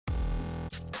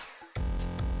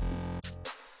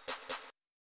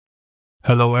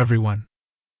Hello everyone.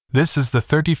 This is the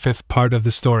 35th part of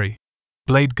the story,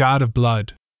 Blade God of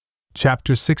Blood.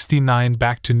 Chapter 69,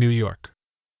 Back to New York.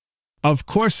 Of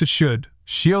course it should.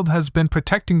 S.H.I.E.L.D. has been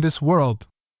protecting this world.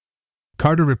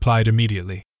 Carter replied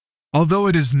immediately. Although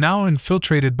it is now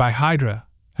infiltrated by Hydra,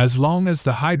 as long as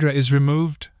the Hydra is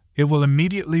removed, it will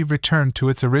immediately return to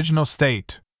its original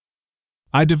state.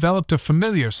 I developed a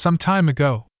familiar some time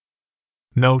ago.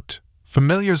 Note: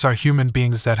 familiars are human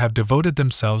beings that have devoted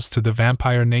themselves to the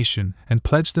vampire nation and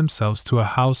pledged themselves to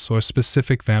a house or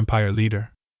specific vampire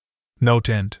leader. Note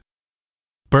end.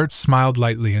 Bert smiled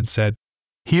lightly and said,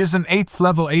 "He is an 8th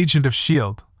level agent of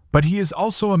S.H.I.E.L.D., but he is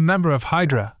also a member of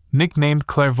Hydra, nicknamed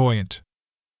Clairvoyant.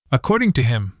 According to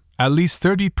him, at least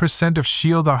 30% of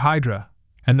S.H.I.E.L.D. are Hydra,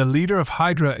 and the leader of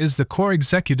Hydra is the core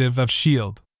executive of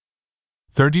S.H.I.E.L.D.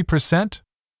 30%?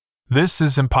 This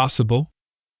is impossible."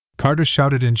 Carter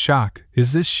shouted in shock.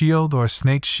 "Is this S.H.I.E.L.D. or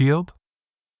Snake Shield?"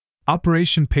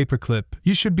 "Operation Paperclip,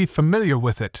 you should be familiar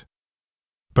with it,"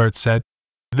 Bert said.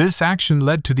 "This action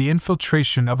led to the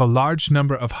infiltration of a large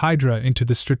number of Hydra into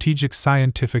the Strategic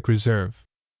Scientific Reserve.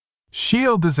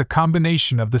 S.H.I.E.L.D. is a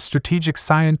combination of the Strategic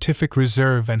Scientific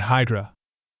Reserve and Hydra."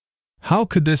 "How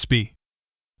could this be?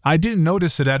 I didn't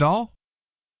notice it at all."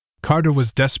 Carter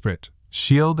was desperate.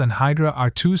 S.H.I.E.L.D. and Hydra are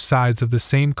two sides of the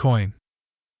same coin.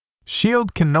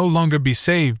 S.H.I.E.L.D. can no longer be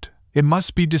saved, it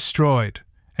must be destroyed,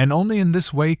 and only in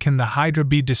this way can the Hydra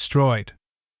be destroyed,"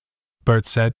 Bert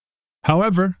said.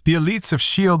 "However, the elites of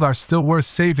S.H.I.E.L.D. are still worth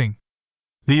saving.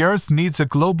 The Earth needs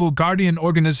a global guardian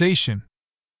organization,"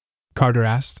 Carter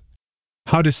asked.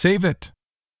 "How to save it?"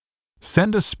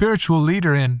 "Send a spiritual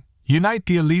leader in, unite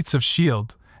the elites of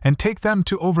S.H.I.E.L.D., and take them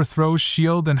to overthrow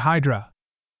S.H.I.E.L.D. and Hydra,"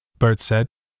 Bert said.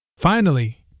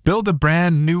 "Finally, build a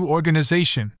brand new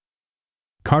organization."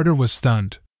 Carter was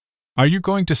stunned. "Are you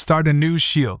going to start a new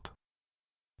S.H.I.E.L.D.?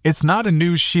 "It's not a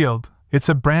new S.H.I.E.L.D., it's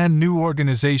a brand new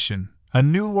organization. A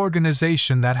new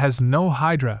organization that has no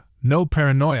Hydra, no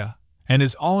paranoia, and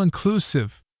is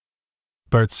all-inclusive,"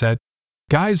 Bert said.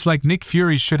 "Guys like Nick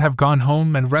Fury should have gone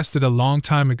home and rested a long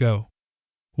time ago.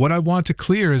 What I want to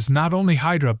clear is not only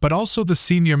Hydra but also the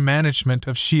senior management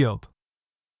of S.H.I.E.L.D.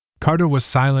 Carter was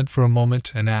silent for a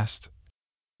moment and asked,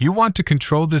 "You want to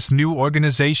control this new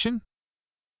organization?"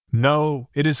 "No,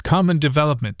 it is common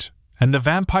development, and the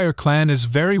vampire clan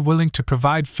is very willing to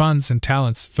provide funds and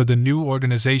talents for the new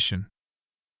organization,"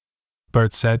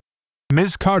 Bert said.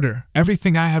 "Ms. Carter,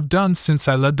 everything I have done since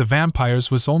I led the vampires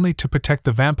was only to protect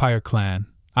the vampire clan.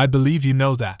 I believe you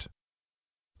know that."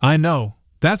 "I know,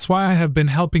 that's why I have been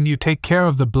helping you take care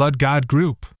of the Blood God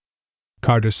group,"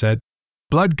 Carter said.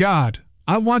 "Blood God,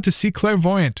 I want to see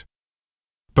Clairvoyant."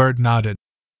 Bert nodded.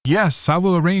 "Yes, I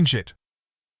will arrange it."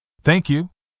 "Thank you."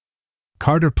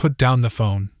 Carter put down the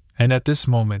phone, and at this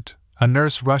moment, a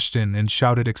nurse rushed in and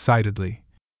shouted excitedly,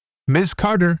 "Ms.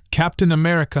 Carter, Captain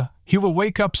America, he will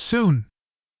wake up soon."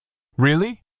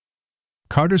 "Really?"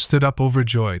 Carter stood up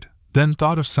overjoyed, then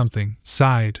thought of something,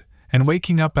 sighed, and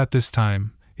waking up at this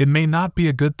time, it may not be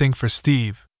a good thing for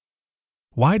Steve.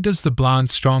 Why does the blonde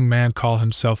strong man call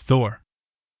himself Thor?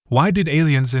 Why did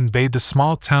aliens invade the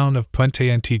small town of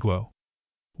Puente Antiguo?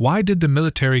 Why did the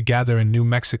military gather in New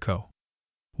Mexico?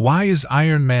 Why is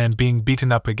Iron Man being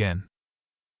beaten up again?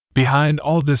 Behind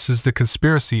all this is the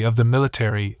conspiracy of the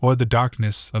military or the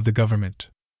darkness of the government.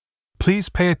 Please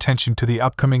pay attention to the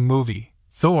upcoming movie,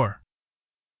 Thor.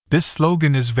 This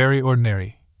slogan is very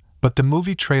ordinary, but the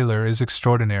movie trailer is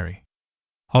extraordinary.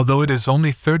 Although it is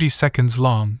only 30 seconds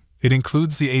long, it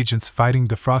includes the agents fighting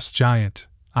the Frost Giant,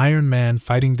 Iron Man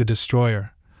fighting the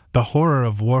Destroyer, the horror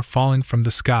of war falling from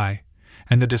the sky,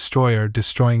 and the Destroyer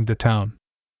destroying the town.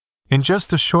 In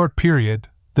just a short period,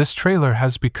 this trailer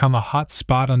has become a hot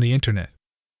spot on the internet.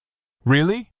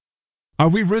 Really? Are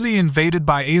we really invaded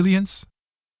by aliens?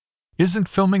 Isn't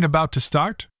filming about to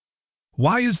start?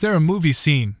 Why is there a movie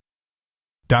scene?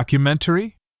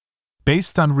 Documentary?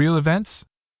 Based on real events?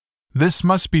 This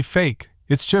must be fake,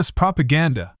 it's just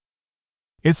propaganda.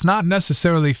 It's not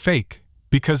necessarily fake,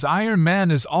 because Iron Man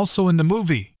is also in the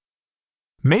movie.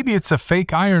 Maybe it's a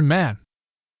fake Iron Man.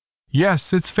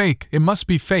 Yes, it's fake, it must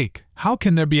be fake. How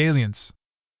can there be aliens?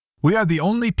 We are the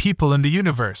only people in the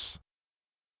universe.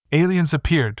 Aliens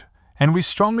appeared, and we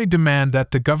strongly demand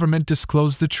that the government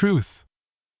disclose the truth.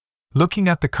 Looking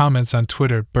at the comments on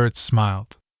Twitter, Bert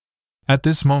smiled. At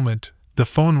this moment, the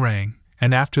phone rang,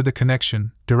 and after the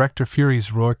connection, Director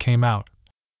Fury's roar came out.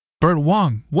 "Bert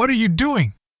Wong, what are you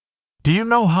doing? Do you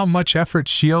know how much effort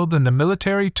S.H.I.E.L.D. and the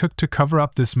military took to cover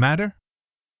up this matter?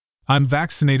 I'm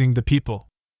vaccinating the people.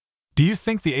 Do you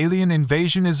think the alien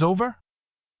invasion is over?"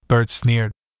 Bert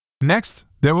sneered. "Next,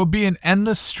 there will be an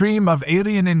endless stream of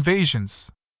alien invasions."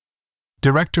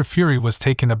 Director Fury was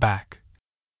taken aback.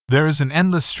 There is an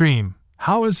endless stream.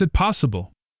 How is it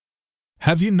possible?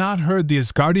 Have you not heard the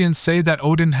Asgardians say that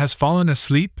Odin has fallen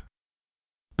asleep?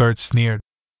 Bert sneered.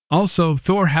 Also,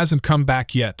 Thor hasn't come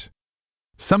back yet.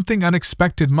 Something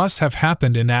unexpected must have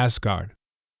happened in Asgard.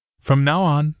 From now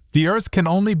on, the Earth can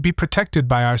only be protected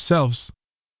by ourselves.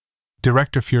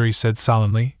 Director Fury said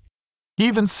solemnly.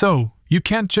 Even so, you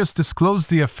can't just disclose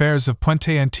the affairs of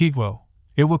Puente Antiguo.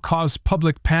 It will cause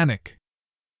public panic.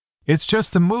 It's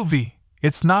just a movie.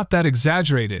 It's not that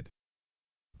exaggerated.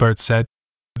 Bert said.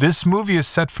 This movie is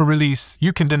set for release,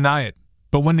 you can deny it,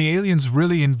 but when the aliens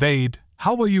really invade,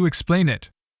 how will you explain it?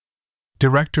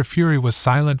 Director Fury was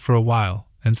silent for a while,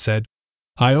 and said,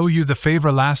 I owe you the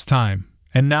favor last time,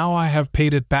 and now I have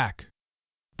paid it back.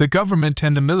 The government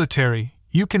and the military,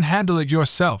 you can handle it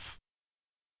yourself.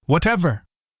 Whatever.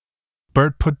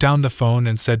 Bert put down the phone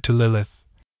and said to Lilith,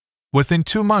 within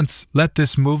 2 months, let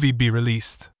this movie be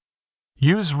released.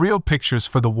 Use real pictures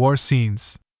for the war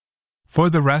scenes. For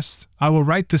the rest, I will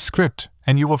write the script,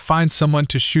 and you will find someone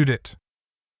to shoot it.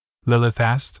 Lilith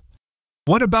asked,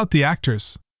 what about the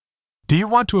actors? Do you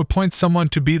want to appoint someone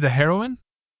to be the heroine?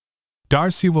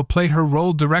 Darcy will play her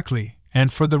role directly,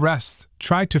 and for the rest,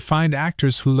 try to find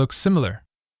actors who look similar.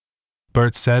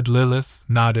 Bert said. Lilith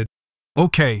nodded.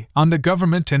 Okay, on the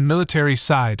government and military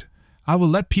side, I will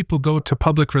let people go to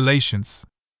public relations.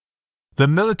 The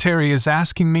military is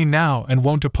asking me now and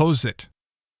won't oppose it.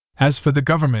 As for the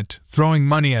government, throwing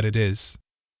money at it is.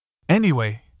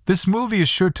 Anyway, this movie is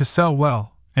sure to sell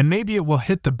well, and maybe it will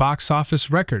hit the box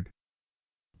office record.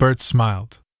 Bert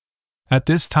smiled. At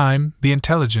this time, the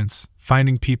intelligence,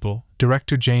 finding people,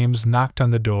 Director James knocked on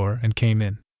the door and came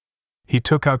in. He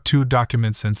took out 2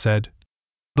 documents and said,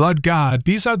 Blood God,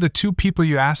 these are the 2 people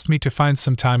you asked me to find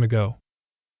some time ago.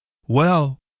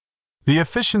 Well, the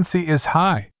efficiency is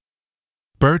high.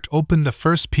 Bert opened the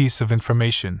first piece of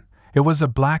information. It was a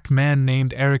black man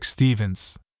named Eric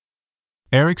Stevens.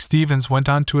 Eric Stevens went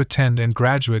on to attend and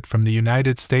graduate from the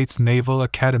United States Naval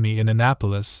Academy in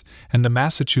Annapolis and the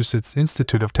Massachusetts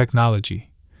Institute of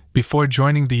Technology, before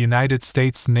joining the United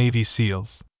States Navy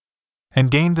SEALs,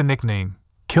 and gained the nickname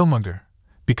Killmonger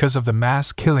because of the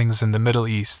mass killings in the Middle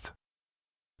East.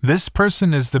 This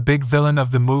person is the big villain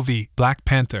of the movie Black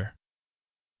Panther.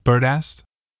 Bert asked.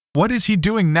 What is he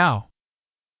doing now?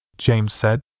 James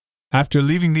said. After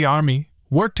leaving the army,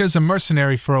 worked as a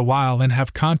mercenary for a while and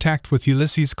have contact with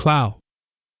Ulysses Klaue.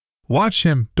 Watch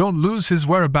him, don't lose his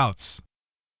whereabouts.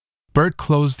 Bert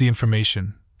closed the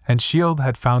information, and S.H.I.E.L.D.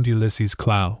 had found Ulysses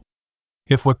Klaue.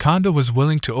 If Wakanda was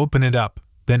willing to open it up,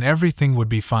 then everything would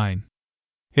be fine.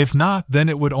 If not, then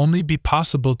it would only be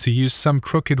possible to use some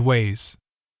crooked ways.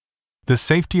 The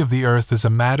safety of the Earth is a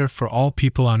matter for all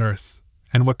people on Earth,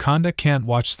 and Wakanda can't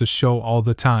watch the show all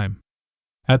the time.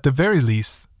 At the very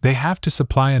least, they have to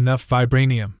supply enough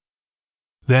vibranium.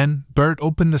 Then, Bert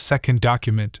opened the second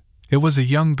document. It was a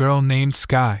young girl named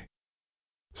Skye.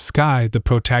 Skye, the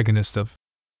protagonist of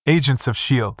Agents of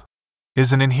S.H.I.E.L.D.,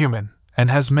 is an Inhuman,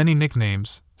 and has many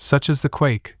nicknames, such as the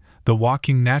Quake, the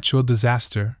Walking Natural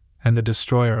Disaster, and the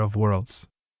Destroyer of Worlds.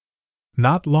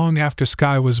 Not long after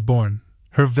Skye was born,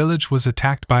 her village was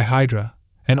attacked by Hydra,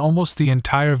 and almost the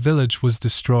entire village was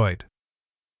destroyed.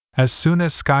 As soon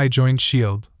as Skye joined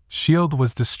S.H.I.E.L.D., S.H.I.E.L.D.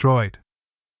 was destroyed.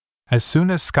 As soon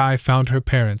as Skye found her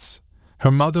parents, her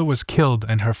mother was killed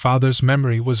and her father's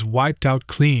memory was wiped out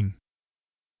clean.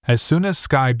 As soon as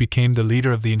Skye became the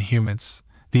leader of the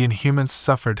Inhumans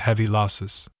suffered heavy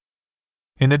losses.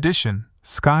 In addition,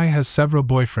 Skye has several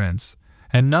boyfriends,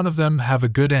 and none of them have a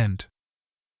good end.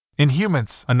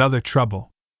 Inhumans, another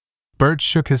trouble. Bert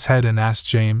shook his head and asked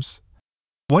James,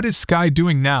 what is Skye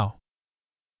doing now?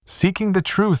 Seeking the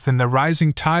truth in the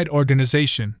Rising Tide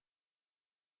organization.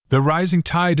 The Rising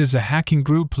Tide is a hacking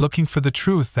group looking for the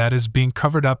truth that is being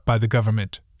covered up by the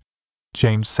government,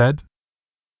 James said.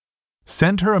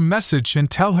 Send her a message and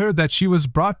tell her that she was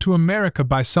brought to America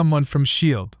by someone from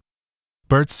S.H.I.E.L.D.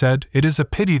 Bert said, it is a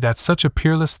pity that such a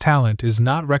peerless talent is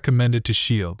not recommended to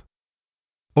S.H.I.E.L.D.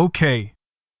 Okay.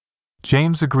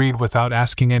 James agreed without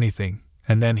asking anything,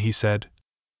 and then he said,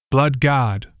 Blood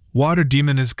God, Water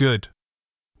Demon is good.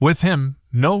 With him,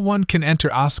 no one can enter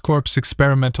Oscorp's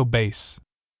experimental base.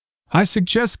 I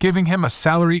suggest giving him a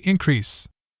salary increase.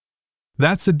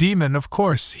 That's a demon, of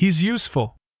course, he's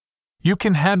useful. You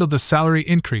can handle the salary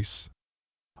increase.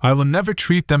 I will never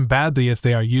treat them badly if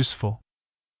they are useful.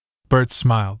 Bert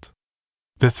smiled.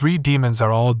 The 3 demons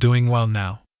are all doing well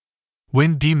now.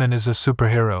 Wind Demon is a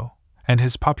superhero, and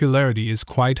his popularity is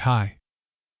quite high.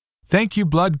 Thank you,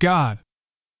 Blood God.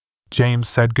 James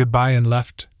said goodbye and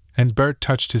left, and Bert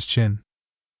touched his chin.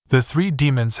 The three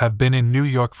demons have been in New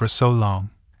York for so long,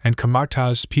 and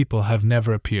Kamarta's people have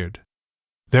never appeared.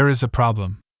 There is a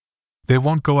problem. They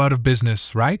won't go out of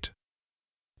business, right?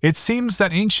 It seems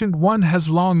that Ancient One has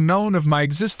long known of my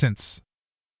existence.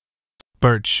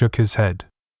 Bert shook his head.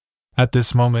 At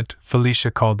this moment,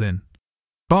 Felicia called in.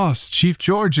 Boss, Chief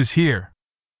George is here.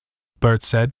 Bert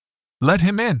said. Let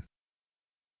him in.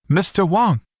 Mr.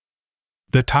 Wong.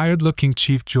 The tired-looking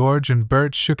Chief George and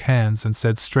Bert shook hands and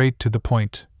said straight to the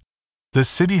point. The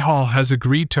City Hall has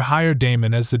agreed to hire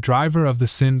Damon as the driver of the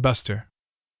Sin Buster.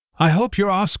 I hope your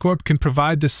Oscorp can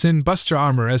provide the Sin Buster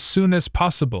armor as soon as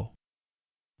possible.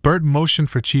 Bert motioned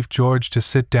for Chief George to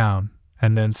sit down,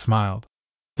 and then smiled.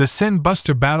 The Sin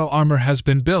Buster battle armor has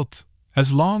been built.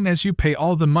 As long as you pay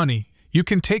all the money, you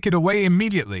can take it away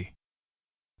immediately.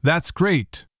 That's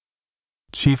great,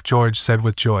 Chief George said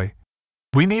with joy.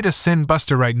 We need a Sin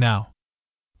Buster right now.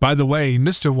 By the way,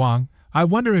 Mr. Wong, I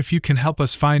wonder if you can help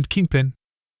us find Kingpin.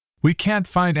 We can't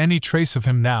find any trace of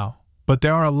him now, but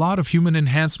there are a lot of human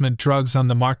enhancement drugs on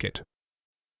the market.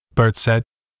 Bert said.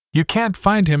 You can't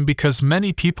find him because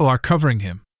many people are covering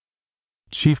him.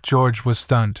 Chief George was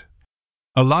stunned.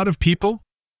 A lot of people?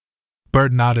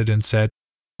 Bert nodded and said,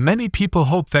 Many people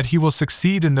hope that he will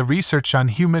succeed in the research on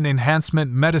human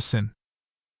enhancement medicine.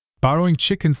 Borrowing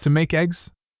chickens to make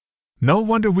eggs? No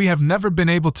wonder we have never been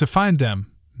able to find them.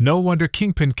 No wonder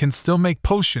Kingpin can still make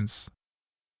potions.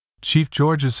 Chief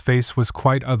George's face was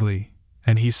quite ugly,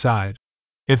 and he sighed.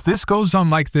 If this goes on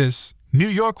like this, New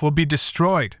York will be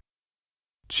destroyed.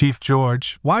 Chief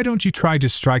George, why don't you try to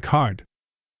strike hard?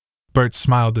 Bert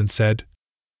smiled and said,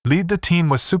 Lead the team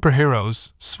with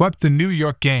superheroes, sweep the New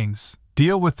York gangs,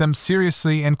 deal with them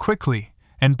seriously and quickly,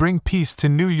 and bring peace to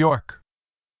New York.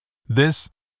 This?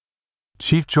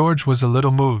 Chief George was a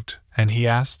little moved, and he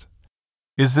asked,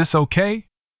 Is this okay?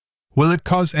 Will it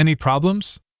cause any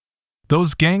problems?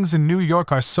 Those gangs in New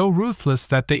York are so ruthless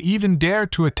that they even dare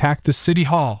to attack the City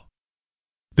Hall.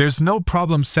 There's no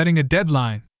problem setting a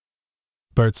deadline,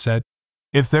 Bert said.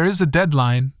 If there is a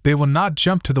deadline, they will not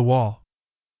jump to the wall.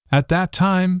 At that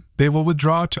time, they will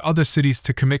withdraw to other cities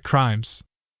to commit crimes.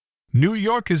 New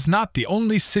York is not the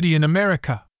only city in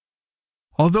America.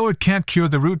 Although it can't cure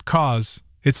the root cause,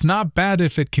 it's not bad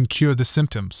if it can cure the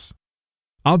symptoms.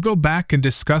 I'll go back and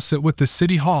discuss it with the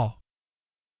City Hall.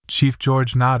 Chief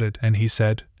George nodded and he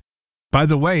said, By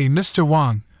the way, Mr.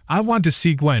 Wong, I want to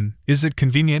see Gwen. Is it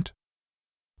convenient?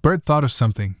 Bert thought of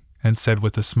something and said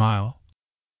with a smile,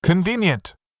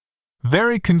 Convenient.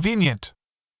 Very convenient.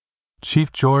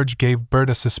 Chief George gave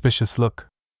Bert a suspicious look.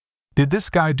 Did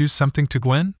this guy do something to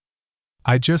Gwen?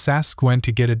 I just asked Gwen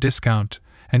to get a discount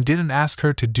and didn't ask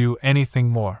her to do anything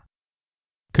more.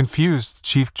 Confused,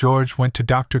 Chief George went to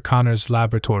Dr. Connor's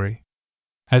laboratory.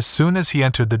 As soon as he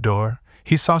entered the door,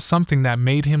 he saw something that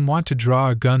made him want to draw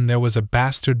a gun. There was a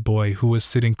bastard boy who was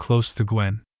sitting close to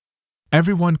Gwen.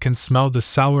 Everyone can smell the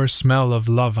sour smell of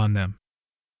love on them.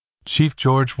 Chief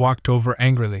George walked over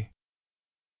angrily.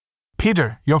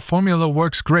 Peter, your formula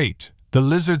works great. The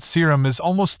lizard serum is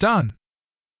almost done.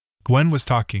 Gwen was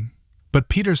talking, but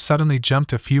Peter suddenly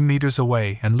jumped a few meters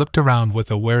away and looked around with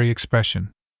a wary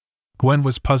expression. Gwen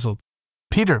was puzzled.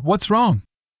 Peter, what's wrong?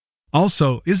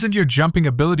 Also, isn't your jumping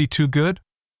ability too good?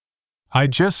 I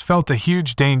just felt a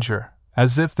huge danger,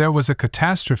 as if there was a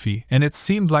catastrophe and it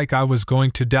seemed like I was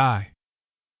going to die.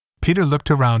 Peter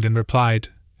looked around and replied.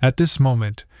 At this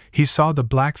moment, he saw the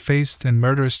black-faced and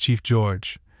murderous Chief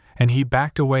George, and he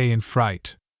backed away in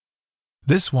fright.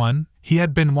 This one, he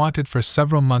had been wanted for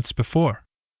several months before.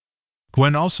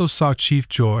 Gwen also saw Chief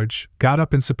George, got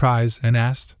up in surprise, and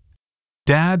asked,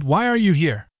 Dad, why are you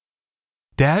here?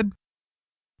 Dad?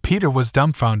 Peter was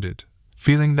dumbfounded,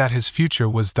 feeling that his future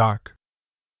was dark.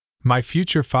 My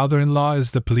future father-in-law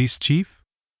is the police chief?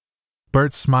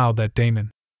 Bert smiled at Damon.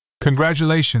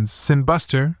 Congratulations, Sin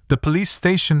Buster, the police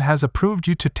station has approved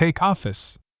you to take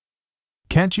office.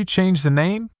 Can't you change the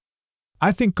name?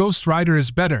 I think Ghost Rider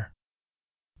is better.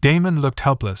 Damon looked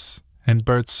helpless, and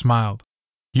Bert smiled.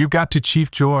 You got to Chief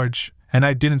George, and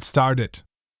I didn't start it.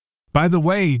 By the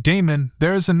way, Damon,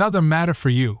 there is another matter for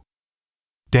you.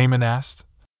 Damon asked.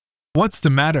 What's the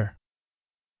matter?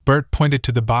 Bert pointed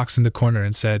to the box in the corner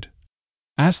and said,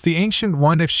 Ask the Ancient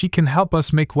One if she can help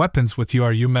us make weapons with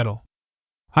URU metal.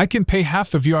 I can pay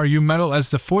half of URU metal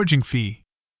as the forging fee.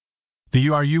 The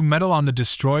URU metal on the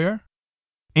destroyer?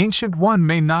 Ancient One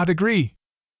may not agree.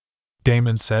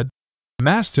 Damon said,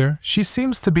 Master, she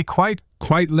seems to be quite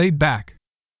laid back.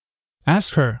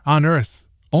 Ask her, on Earth,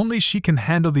 only she can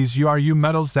handle these URU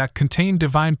metals that contain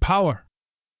divine power.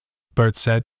 Bert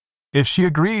said, If she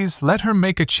agrees, let her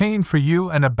make a chain for you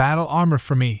and a battle armor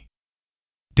for me.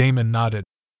 Damon nodded.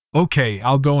 Okay,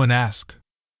 I'll go and ask.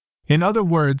 In other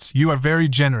words, you are very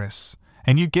generous,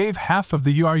 and you gave half of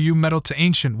the URU metal to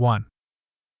Ancient One.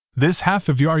 This half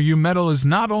of URU metal is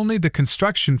not only the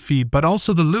construction fee but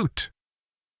also the loot,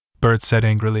 Bert said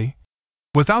angrily.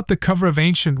 Without the cover of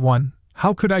Ancient One,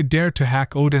 how could I dare to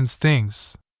hack Odin's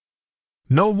things?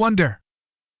 No wonder.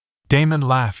 Damon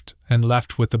laughed and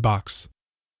left with the box.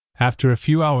 After a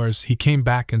few hours, he came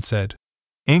back and said,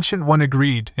 Ancient One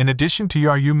agreed. In addition to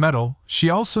URU metal, she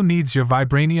also needs your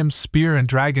vibranium spear and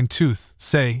dragon tooth.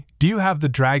 Say, do you have the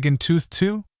dragon tooth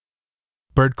too?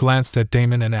 Bert glanced at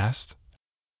Damon and asked,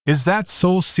 Is that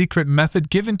sole secret method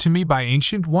given to me by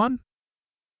Ancient One?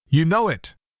 You know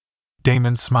it.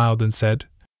 Damon smiled and said,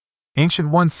 Ancient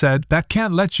One said that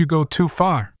can't let you go too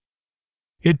far.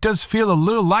 It does feel a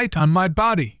little light on my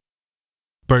body.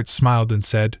 Bert smiled and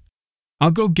said,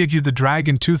 I'll go get you the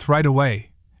dragon tooth right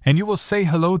away, and you will say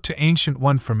hello to Ancient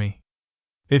One for me.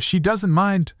 If she doesn't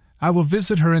mind, I will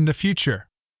visit her in the future.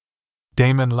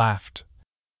 Damon laughed.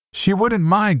 She wouldn't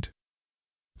mind.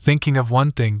 Thinking of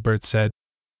one thing, Bert said,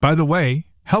 By the way,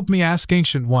 help me ask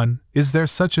Ancient One, is there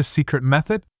such a secret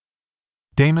method?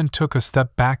 Damon took a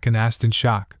step back and asked in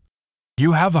shock,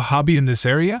 You have a hobby in this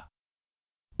area?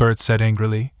 Bert said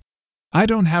angrily, I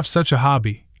don't have such a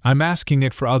hobby, I'm asking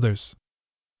it for others.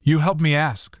 You help me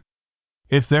ask.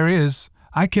 If there is,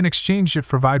 I can exchange it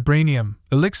for vibranium,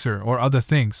 elixir, or other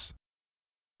things.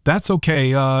 That's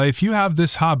okay, if you have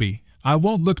this hobby, I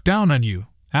won't look down on you.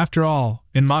 After all,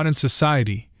 in modern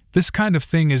society, this kind of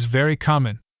thing is very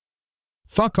common.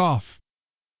 Fuck off.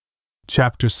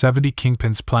 Chapter 70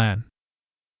 Kingpin's Plan.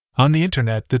 On the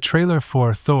internet, the trailer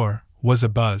for Thor was a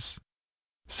buzz.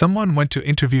 Someone went to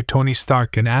interview Tony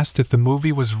Stark and asked if the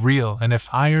movie was real and if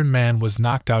Iron Man was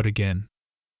knocked out again.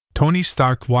 Tony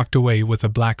Stark walked away with a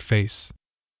black face.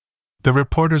 The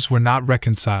reporters were not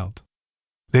reconciled.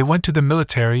 They went to the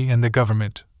military and the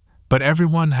government, but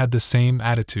everyone had the same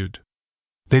attitude.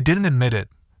 They didn't admit it,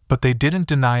 but they didn't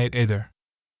deny it either.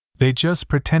 They just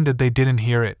pretended they didn't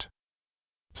hear it.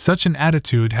 Such an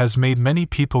attitude has made many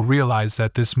people realize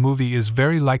that this movie is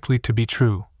very likely to be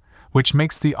true, which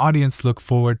makes the audience look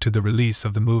forward to the release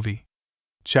of the movie.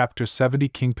 Chapter 70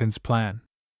 Kingpin's Plan.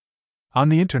 On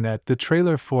the internet, the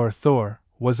trailer for Thor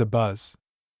was a buzz.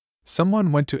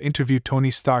 Someone went to interview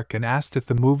Tony Stark and asked if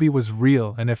the movie was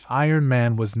real and if Iron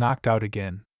Man was knocked out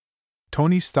again.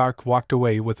 Tony Stark walked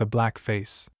away with a black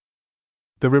face.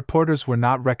 The reporters were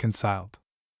not reconciled.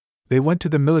 They went to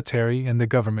the military and the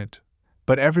government,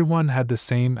 but everyone had the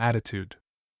same attitude.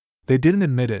 They didn't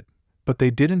admit it, but they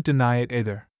didn't deny it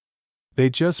either. They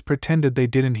just pretended they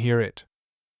didn't hear it.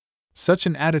 Such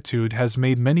an attitude has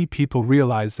made many people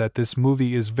realize that this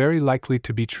movie is very likely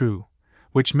to be true,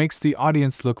 which makes the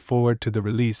audience look forward to the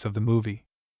release of the movie.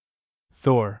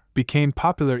 Thor became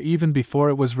popular even before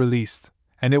it was released,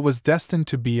 and it was destined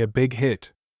to be a big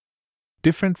hit.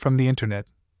 Different from the internet,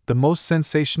 the most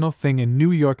sensational thing in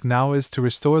New York now is to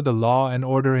restore the law and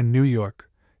order in New York.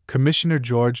 Commissioner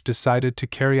George decided to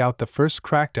carry out the first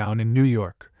crackdown in New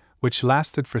York, which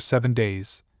lasted for 7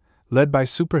 days, led by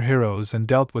superheroes and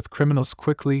dealt with criminals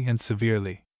quickly and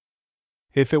severely.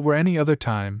 If it were any other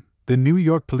time, the New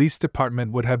York Police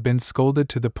Department would have been scolded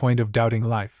to the point of doubting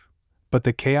life, but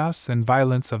the chaos and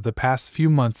violence of the past few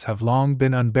months have long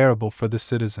been unbearable for the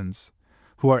citizens,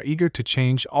 who are eager to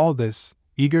change all this,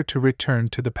 eager to return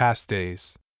to the past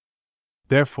days.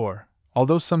 Therefore,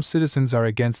 although some citizens are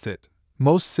against it,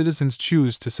 most citizens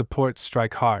choose to support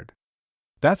Strike Hard.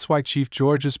 That's why Chief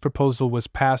George's proposal was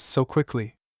passed so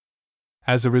quickly.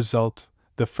 As a result,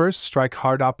 the first Strike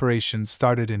Hard operation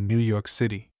started in New York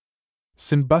City.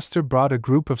 Sin Buster brought a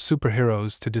group of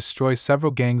superheroes to destroy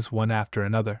several gangs one after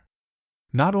another.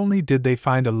 Not only did they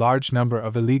find a large number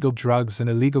of illegal drugs and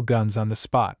illegal guns on the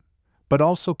spot, but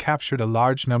also captured a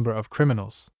large number of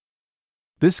criminals.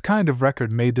 This kind of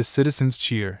record made the citizens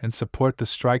cheer and support the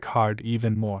Strike Hard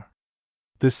even more.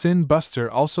 The Sin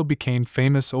Buster also became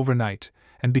famous overnight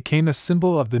and became a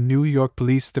symbol of the New York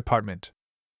Police Department.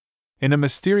 In a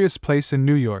mysterious place in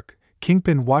New York,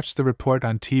 Kingpin watched the report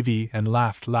on TV and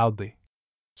laughed loudly.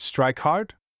 Strike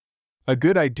hard? A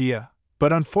good idea,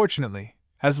 but unfortunately,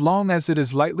 as long as it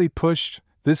is lightly pushed,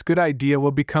 this good idea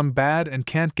will become bad and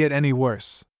can't get any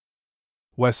worse.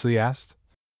 Wesley asked.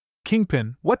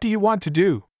 Kingpin, what do you want to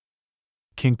do?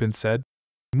 Kingpin said.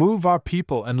 Move our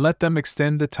people and let them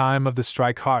extend the time of the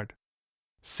strike hard.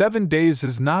 7 days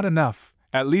is not enough,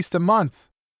 at least a month.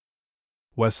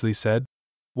 Wesley said.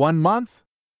 1 month?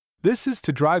 This is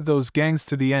to drive those gangs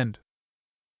to the end.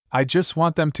 I just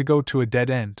want them to go to a dead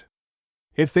end.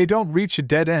 If they don't reach a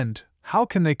dead end, how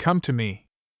can they come to me?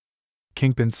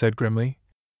 Kingpin said grimly.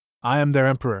 I am their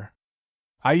emperor.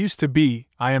 I used to be,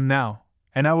 I am now,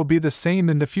 and I will be the same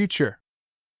in the future.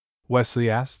 Wesley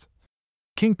asked.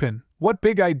 Kingpin, what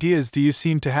big ideas do you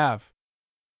seem to have?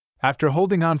 After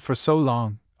holding on for so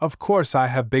long, of course I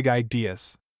have big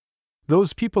ideas.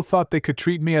 Those people thought they could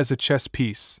treat me as a chess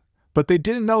piece, but they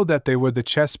didn't know that they were the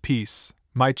chess piece,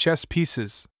 my chess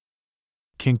pieces.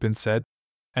 Kingpin said.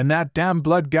 And that damn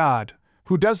blood god,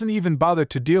 who doesn't even bother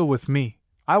to deal with me,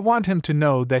 I want him to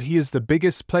know that he is the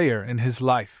biggest player in his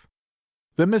life.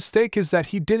 The mistake is that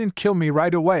he didn't kill me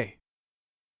right away.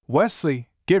 Wesley,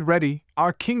 get ready,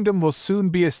 our kingdom will soon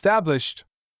be established.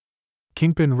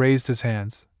 Kingpin raised his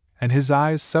hands, and his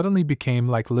eyes suddenly became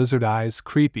like lizard eyes,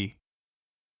 creepy.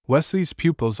 Wesley's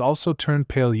pupils also turned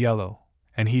pale yellow,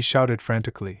 and he shouted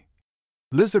frantically,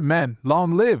 Lizard men,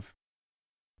 long live!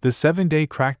 The 7-day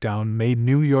crackdown made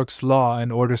New York's law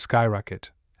and order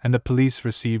skyrocket, and the police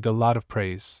received a lot of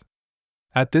praise.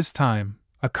 At this time,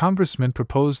 a congressman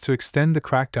proposed to extend the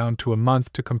crackdown to a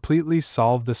month to completely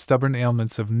solve the stubborn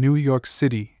ailments of New York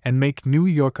City and make New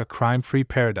York a crime-free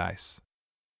paradise.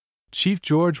 Chief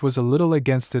George was a little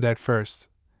against it at first,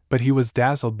 but he was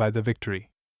dazzled by the victory.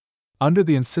 Under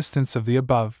the insistence of the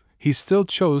above, he still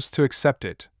chose to accept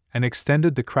it, and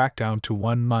extended the crackdown to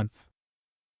 1 month.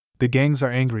 The gangs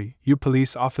are angry, you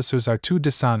police officers are too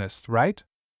dishonest, right?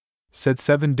 Said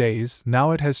 7 days,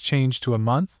 now it has changed to a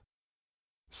month?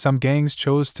 Some gangs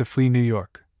chose to flee New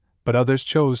York, but others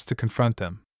chose to confront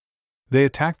them. They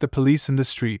attacked the police in the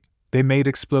street, they made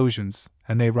explosions,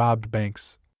 and they robbed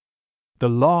banks. The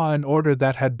law and order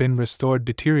that had been restored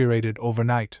deteriorated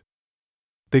overnight.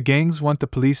 The gangs want the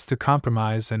police to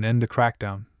compromise and end the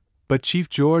crackdown, but Chief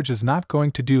George is not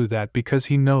going to do that because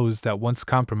he knows that once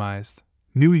compromised,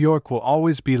 New York will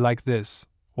always be like this,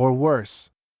 or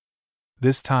worse.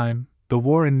 This time, the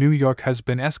war in New York has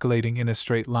been escalating in a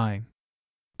straight line.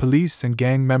 Police and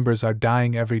gang members are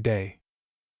dying every day.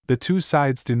 The two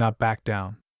sides do not back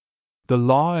down. The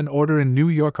law and order in New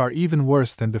York are even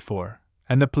worse than before,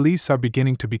 and the police are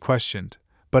beginning to be questioned,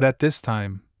 but at this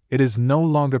time, it is no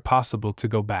longer possible to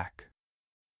go back.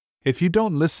 If you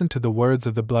don't listen to the words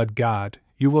of the blood god,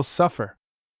 you will suffer.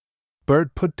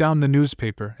 Bert put down the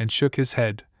newspaper and shook his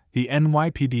head. The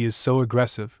NYPD is so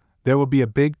aggressive, there will be a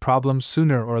big problem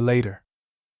sooner or later.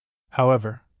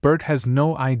 However, Bert has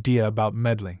no idea about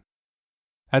meddling.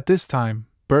 At this time,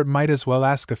 Bert might as well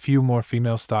ask a few more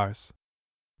female stars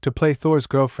to play Thor's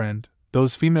girlfriend.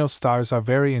 Those female stars are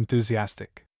very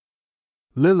enthusiastic.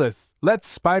 Lilith, let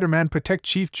Spider-Man protect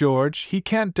Chief George, he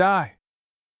can't die.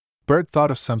 Bert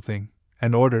thought of something,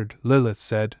 and ordered. Lilith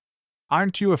said,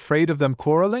 Aren't you afraid of them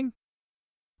quarreling?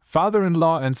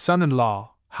 Father-in-law and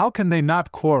son-in-law, how can they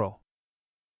not quarrel?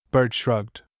 Bert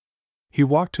shrugged. He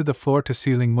walked to the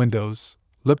floor-to-ceiling windows,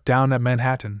 looked down at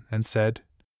Manhattan, and said,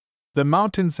 The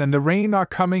mountains and the rain are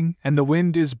coming, and the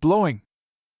wind is blowing.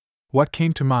 What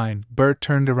came to mind? Bert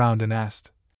turned around and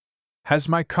asked, Has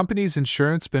my company's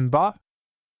insurance been bought?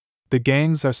 The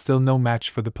gangs are still no match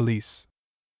for the police.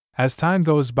 As time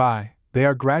goes by, they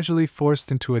are gradually forced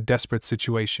into a desperate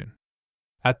situation.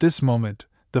 At this moment,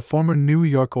 the former New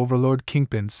York overlord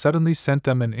Kingpin suddenly sent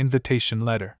them an invitation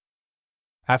letter.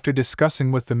 After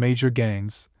discussing with the major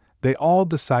gangs, they all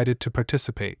decided to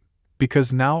participate,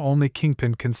 because now only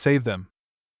Kingpin can save them.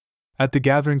 At the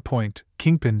gathering point,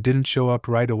 Kingpin didn't show up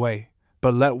right away,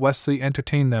 but let Wesley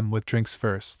entertain them with drinks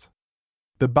first.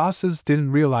 The bosses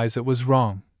didn't realize it was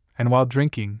wrong, and while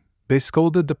drinking, they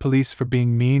scolded the police for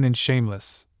being mean and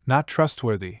shameless, not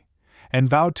trustworthy, and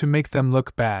vowed to make them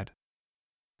look bad.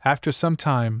 After some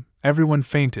time, everyone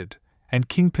fainted, and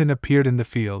Kingpin appeared in the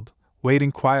field,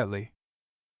 waiting quietly.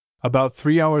 About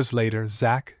 3 hours later,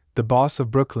 Zach, the boss of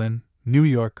Brooklyn, New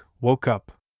York, woke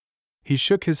up. He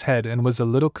shook his head and was a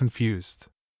little confused.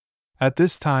 At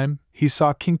this time, he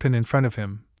saw Kingpin in front of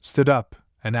him, stood up,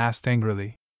 and asked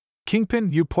angrily,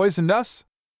 Kingpin, you poisoned us?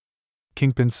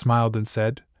 Kingpin smiled and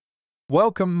said,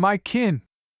 Welcome, my kin.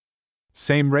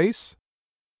 Same race?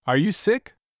 Are you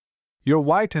sick? You're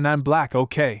white and I'm black,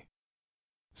 okay?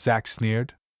 Zach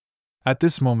sneered. At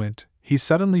this moment, he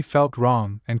suddenly felt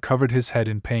wrong and covered his head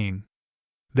in pain.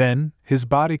 Then, his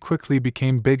body quickly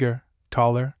became bigger,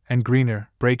 taller, and greener,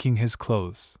 breaking his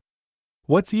clothes.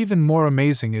 What's even more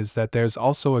amazing is that there's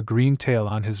also a green tail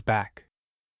on his back.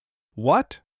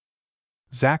 What?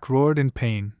 Zach roared in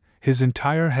pain, his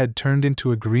entire head turned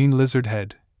into a green lizard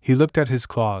head. He looked at his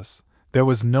claws. There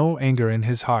was no anger in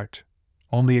his heart,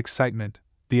 only excitement,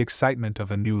 the excitement of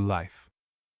a new life.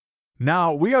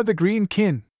 Now we are the Green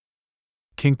Kin!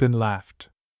 Kingpin laughed.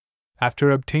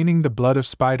 After obtaining the blood of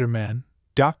Spider-Man,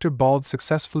 Dr. Blōōd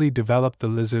successfully developed the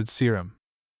lizard serum.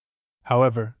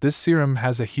 However, this serum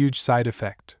has a huge side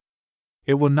effect.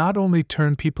 It will not only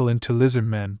turn people into lizard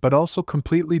men but also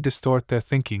completely distort their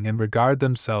thinking and regard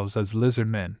themselves as lizard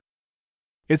men.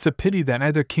 It's a pity that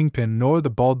neither Kingpin nor the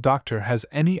bald doctor has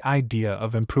any idea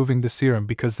of improving the serum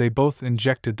because they both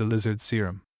injected the lizard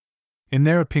serum. In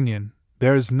their opinion,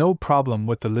 there is no problem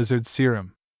with the lizard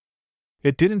serum.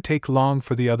 It didn't take long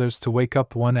for the others to wake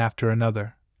up one after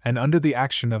another, and under the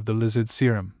action of the lizard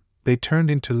serum, they turned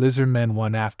into lizard men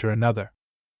one after another.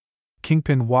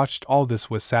 Kingpin watched all this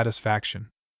with satisfaction.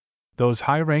 Those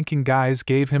high-ranking guys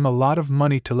gave him a lot of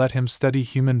money to let him study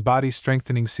human body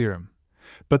strengthening serum,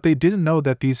 but they didn't know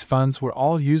that these funds were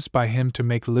all used by him to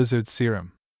make lizard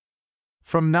serum.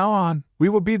 From now on, we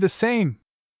will be the same!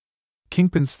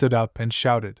 Kingpin stood up and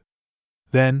shouted.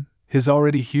 Then, his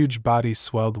already huge body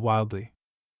swelled wildly.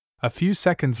 A few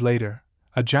seconds later,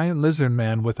 a giant lizard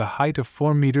man with a height of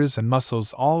 4 meters and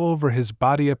muscles all over his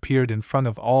body appeared in front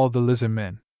of all the lizard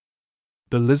men.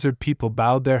 The lizard people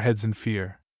bowed their heads in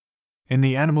fear. In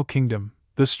the animal kingdom,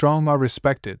 the strong are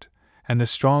respected, and the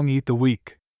strong eat the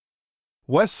weak.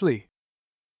 Wesley!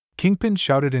 Kingpin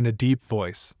shouted in a deep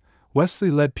voice.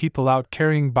 Wesley led people out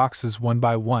carrying boxes one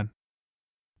by one.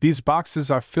 These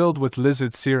boxes are filled with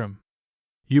lizard serum.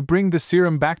 You bring the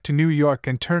serum back to New York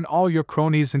and turn all your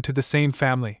cronies into the same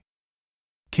family.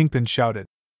 Kingpin shouted.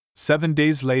 7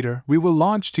 days later, we will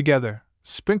launch together,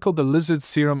 sprinkle the lizard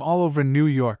serum all over New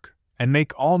York, and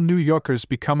make all New Yorkers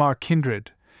become our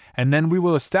kindred, and then we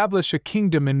will establish a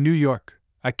kingdom in New York,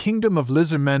 a kingdom of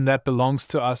lizard men that belongs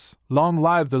to us. Long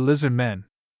live the lizard men!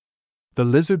 The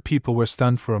lizard people were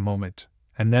stunned for a moment,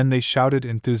 and then they shouted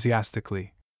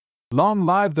enthusiastically. Long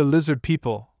live the lizard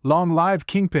people! Long live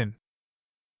Kingpin!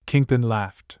 Kingpin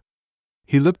laughed.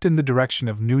 He looked in the direction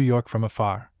of New York from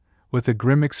afar, with a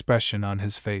grim expression on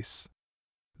his face.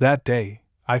 That day,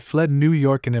 I fled New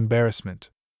York in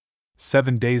embarrassment.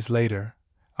 7 days later,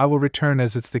 I will return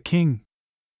as it's the king.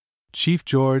 Chief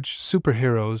George,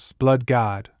 superheroes, blood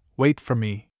god, wait for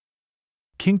me.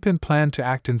 Kingpin planned to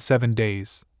act in 7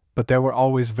 days, but there were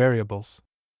always variables.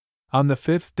 On the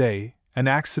 5th day, an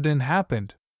accident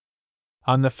happened.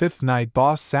 On the 5th night,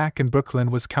 Boss Zack in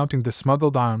Brooklyn was counting the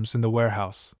smuggled arms in the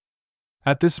warehouse.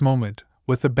 At this moment,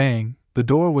 with a bang, the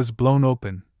door was blown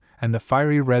open, and the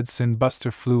fiery red Sin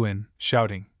Buster flew in,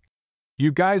 shouting,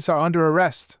 "You guys are under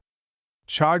arrest!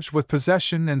 Charged with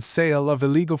possession and sale of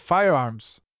illegal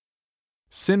firearms!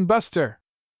 Sin Buster!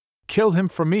 Kill him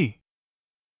for me!"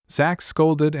 Zack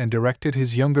scolded and directed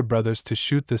his younger brothers to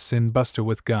shoot the Sin Buster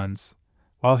with guns,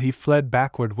 while he fled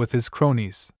backward with his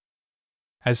cronies.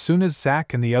 As soon as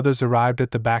Zack and the others arrived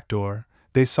at the back door,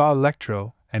 they saw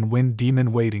Electro and Wind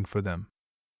Demon waiting for them.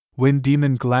 Wind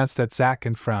Demon glanced at Zack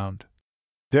and frowned.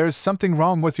 "There is something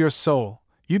wrong with your soul.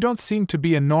 You don't seem to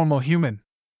be a normal human."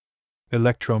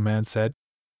 Electro Man said.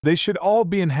 "They should all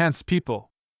be enhanced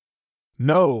people."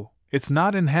 "No, it's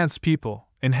not enhanced people.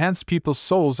 Enhanced people's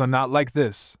souls are not like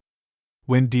this,"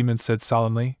 Wind Demon said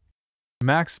solemnly.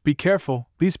 "Max, be careful,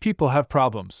 these people have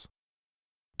problems."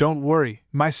 "Don't worry,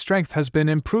 my strength has been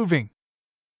improving."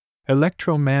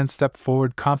 Electro Man stepped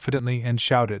forward confidently and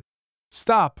shouted,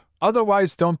 "Stop,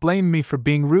 otherwise don't blame me for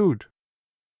being rude."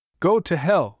 "Go to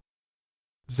hell."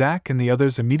 Zack and the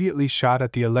others immediately shot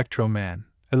at the Electro Man.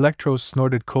 Electro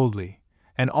snorted coldly,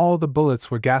 and all the bullets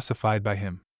were gasified by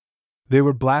him. They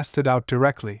were blasted out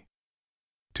directly.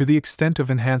 To the extent of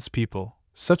enhanced people,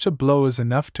 such a blow is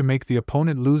enough to make the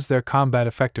opponent lose their combat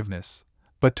effectiveness,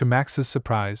 but to Max's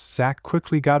surprise, Zack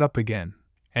quickly got up again,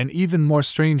 and even more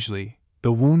strangely,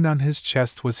 the wound on his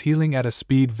chest was healing at a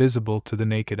speed visible to the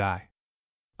naked eye.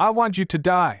 "I want you to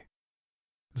die!"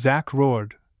 Zack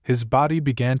roared. His body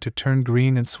began to turn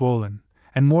green and swollen,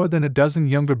 and more than a dozen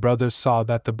younger brothers saw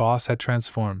that the boss had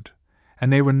transformed,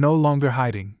 and they were no longer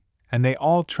hiding, and they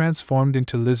all transformed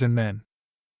into lizard men.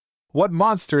 "What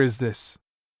monster is this?"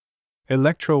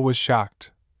 Electro was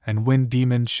shocked, and Wind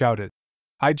Demon shouted,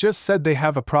 "I just said they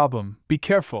have a problem, be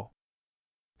careful."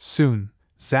 Soon,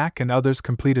 Zack and others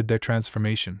completed their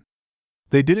transformation.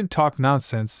 They didn't talk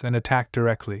nonsense and attacked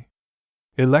directly.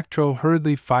 Electro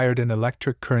hurriedly fired an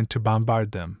electric current to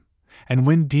bombard them, and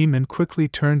Wind Demon quickly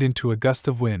turned into a gust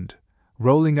of wind,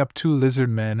 rolling up 2 lizard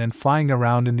men and flying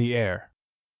around in the air.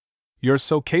 "You're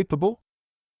so capable?"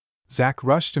 Zack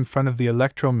rushed in front of the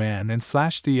Electro Man and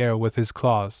slashed the air with his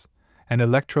claws, and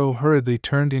Electro hurriedly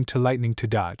turned into lightning to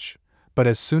dodge, but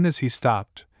as soon as he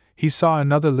stopped, he saw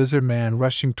another lizard man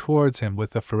rushing towards him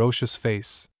with a ferocious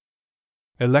face.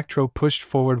 Electro pushed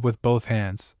forward with both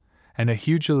hands, and a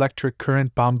huge electric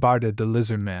current bombarded the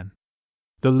lizard man.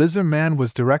 The lizard man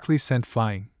was directly sent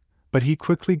flying, but he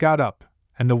quickly got up,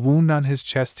 and the wound on his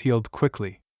chest healed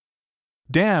quickly.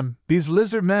 "Damn, these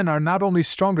lizard men are not only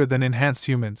stronger than enhanced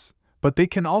humans, but they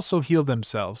can also heal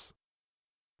themselves.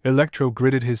 Electro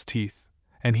gritted his teeth,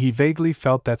 and he vaguely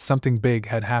felt that something big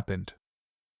had happened.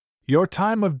 Your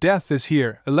time of death is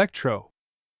here, Electro.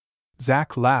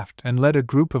 Zack laughed and led a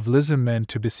group of lizard men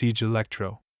to besiege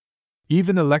Electro.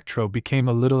 Even Electro became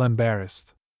a little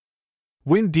embarrassed.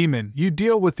 Wind Demon, you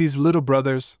deal with these little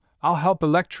brothers, I'll help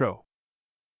Electro.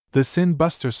 The Sin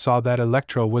Buster saw that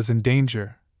Electro was in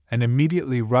danger, and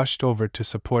immediately rushed over to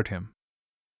support him.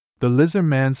 The lizard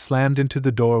man slammed into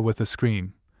the door with a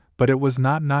scream, but it was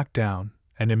not knocked down,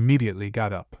 and immediately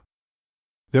got up.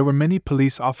 There were many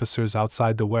police officers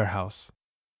outside the warehouse.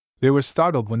 They were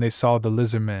startled when they saw the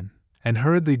lizard men, and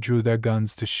hurriedly drew their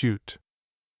guns to shoot.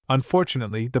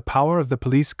 Unfortunately, the power of the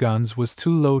police guns was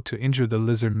too low to injure the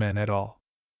lizard men at all.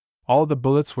 All the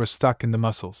bullets were stuck in the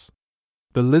muscles.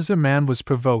 The lizard man was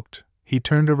provoked. He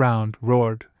turned around,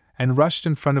 roared, and rushed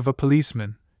in front of a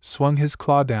policeman, swung his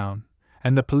claw down,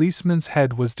 and the policeman's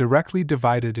head was directly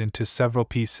divided into several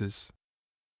pieces.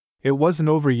 It wasn't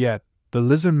over yet. The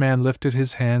lizard man lifted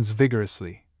his hands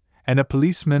vigorously, and a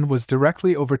policeman was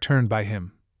directly overturned by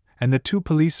him, and the two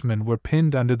policemen were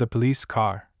pinned under the police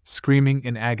car, screaming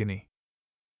in agony.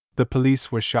 The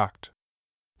police were shocked.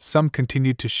 Some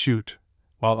continued to shoot,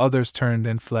 while others turned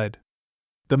and fled.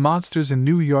 The monsters in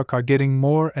New York are getting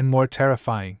more and more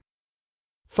terrifying.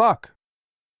 Fuck!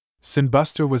 Sin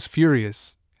Buster was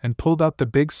furious, and pulled out the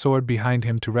big sword behind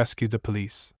him to rescue the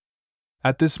police.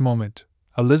 At this moment,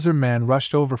 a lizard man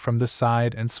rushed over from the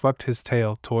side and swept his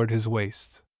tail toward his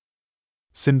waist.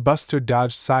 Sin Buster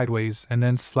dodged sideways and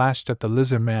then slashed at the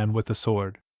lizard man with the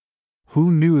sword.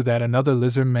 Who knew that another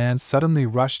lizard man suddenly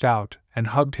rushed out and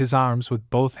hugged his arms with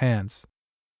both hands?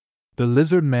 The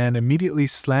lizard man immediately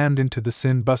slammed into the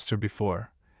Sin Buster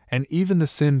before, and even the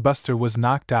Sin Buster was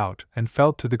knocked out and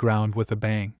fell to the ground with a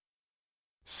bang.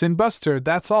 Sin Buster,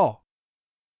 that's all!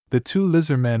 The two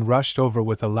lizard men rushed over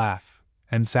with a laugh,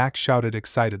 and Zack shouted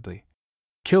excitedly.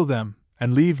 Kill them,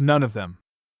 and leave none of them.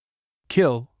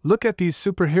 Kill, look at these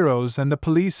superheroes and the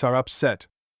police are upset.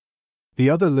 The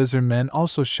other lizard men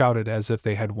also shouted as if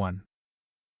they had won.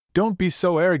 Don't be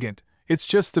so arrogant, it's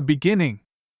just the beginning.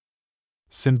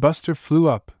 Sin Buster flew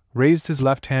up, raised his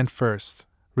left hand first,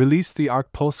 released the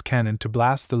arc pulse cannon to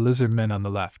blast the lizard men on the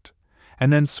left,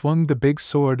 and then swung the big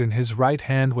sword in his right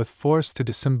hand with force to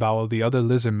disembowel the other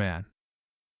lizard man.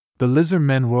 The lizard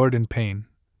men roared in pain,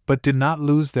 but did not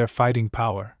lose their fighting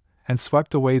power, and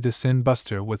swept away the Sin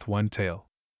Buster with one tail.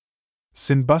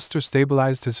 Sin Buster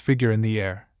stabilized his figure in the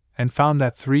air, and found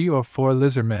that 3 or 4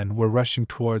 lizard men were rushing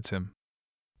towards him.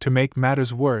 To make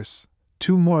matters worse,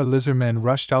 2 more lizard men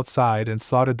rushed outside and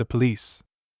slaughtered the police.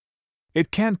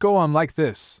 It can't go on like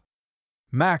this.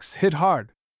 Max, hit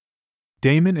hard.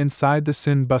 Damon inside the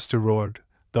Sin Buster roared.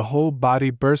 The whole body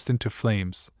burst into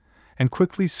flames, and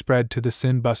quickly spread to the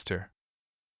Sin Buster.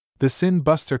 The Sin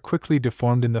Buster quickly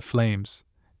deformed in the flames,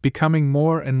 becoming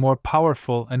more and more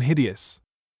powerful and hideous.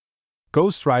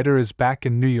 Ghost Rider is back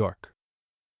in New York.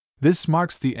 This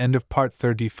marks the end of part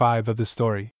 35 of the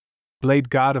story, Blade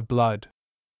God of Blood.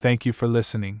 Thank you for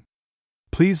listening.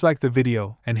 Please like the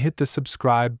video and hit the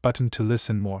subscribe button to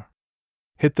listen more.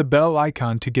 Hit the bell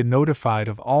icon to get notified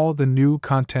of all the new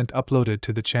content uploaded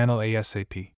to the channel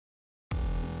ASAP.